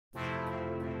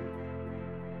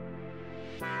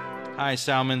Hi,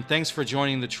 Salman. Thanks for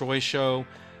joining the Troy Show.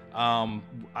 I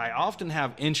often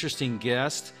have interesting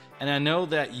guests, and I know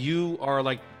that you are,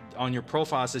 like, on your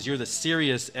profile it says you're the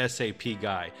serious SAP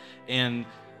guy. And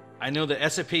I know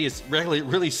that SAP is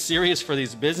really serious for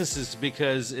these businesses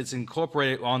because it's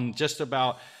incorporated on just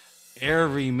about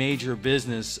every major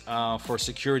business for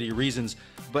security reasons.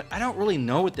 But I don't really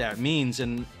know what that means,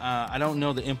 and I don't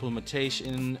know the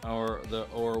implementation or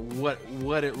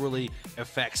what it really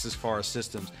affects as far as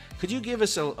systems. Could you give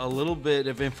us a little bit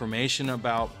of information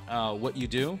about what you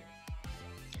do?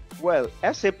 Well,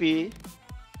 SAP is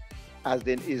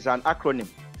an acronym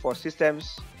for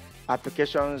systems,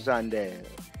 applications, and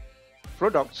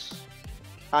products,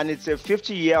 and it's a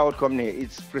 50-year-old company.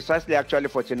 It's precisely actually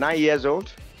 49 years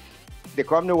old. The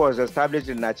company was established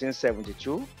in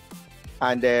 1972,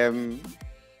 and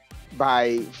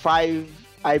by 5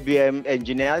 IBM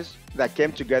engineers that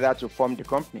came together to form the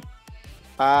company.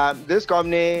 This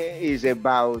company is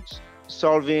about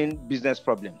solving business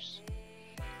problems.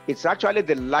 It's actually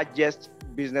the largest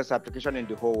business application in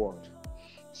the whole world.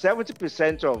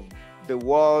 70% of the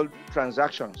world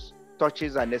transactions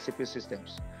touches an SAP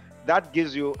systems. That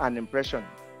gives you an impression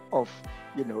of,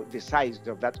 the size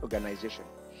of that organization.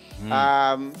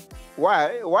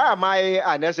 Why am I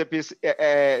an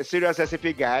serious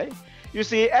SAP guy? You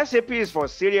see, SAP is for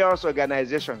serious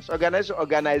organizations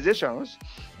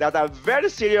that are very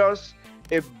serious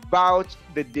about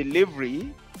the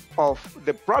delivery of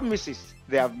the promises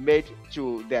they have made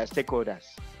to their stakeholders,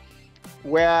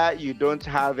 where you don't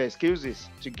have excuses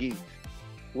to give,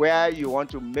 where you want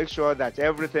to make sure that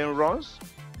everything runs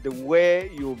the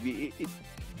way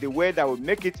that will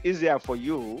make it easier for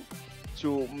you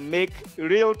to make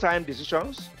real-time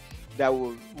decisions that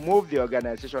will move the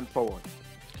organization forward.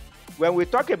 When we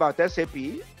talk about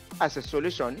SAP as a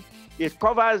solution, it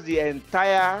covers the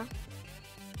entire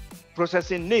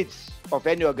processing needs of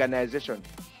any organization,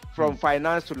 from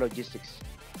finance to logistics.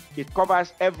 It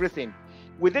covers everything.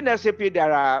 Within SAP,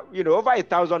 there are over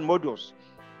 1,000 modules,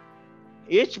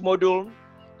 each module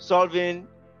solving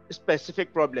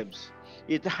specific problems.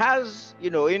 It has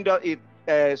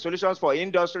solutions for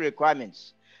industry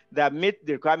requirements that meet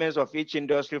the requirements of each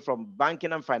industry, from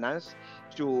banking and finance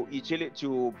to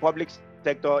public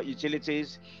sector,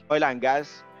 utilities, oil and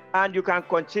gas, and you can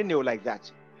continue like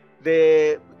that.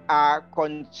 They are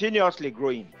continuously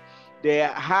growing. They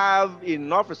have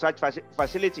enough research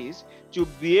facilities to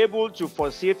be able to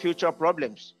foresee future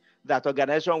problems that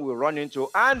organization will run into,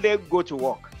 and they go to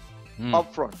work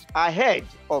upfront, ahead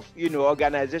of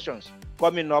organizations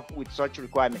coming up with such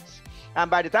requirements. And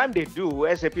by the time they do,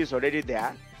 SAP is already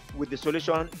there with the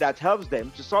solution that helps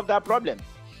them to solve that problem.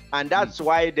 And that's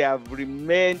why they have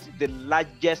remained the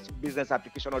largest business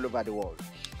application all over the world.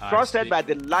 Trusted by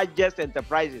the largest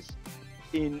enterprises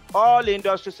in all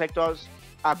industry sectors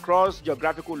across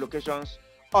geographical locations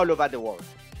all over the world.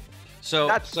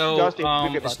 So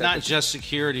it's not just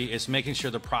security, it's making sure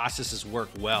the processes work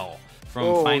well,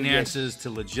 from finances to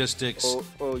logistics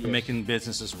to making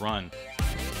businesses run.